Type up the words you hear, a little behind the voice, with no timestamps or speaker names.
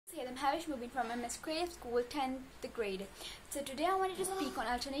Syeda Mahvish Mubeen from MS Creative School 10th grade. So today I wanted to speak on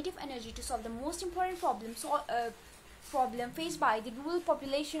alternative energy to solve the most important problem faced by the rural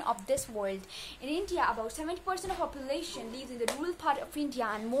population of this world. In India, about 70% of population lives in the rural part of India,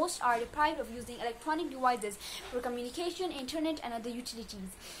 and most are deprived of using electronic devices for communication, internet and other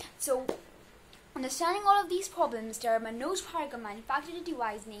utilities. So understanding all of these problems, Manoj Bhargava manufactured a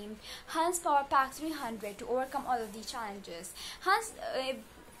device named Hans Power Pack 300 to overcome all of these challenges.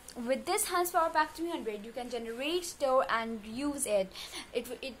 With this Hans Power Pack 300, you can generate, store and use it. It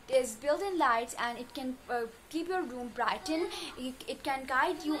is built-in lights and it can keep your room brightened. It can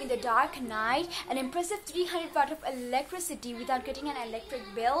guide you in the dark night. An impressive 300 watt of electricity without getting an electric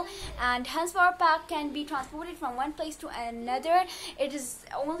bill. And Hans Power Pack can be transported from one place to another. It is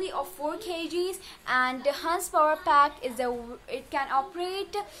only of 4 kgs, and the Hans Power Pack it can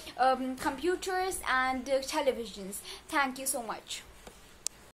operate computers and televisions. Thank you so much.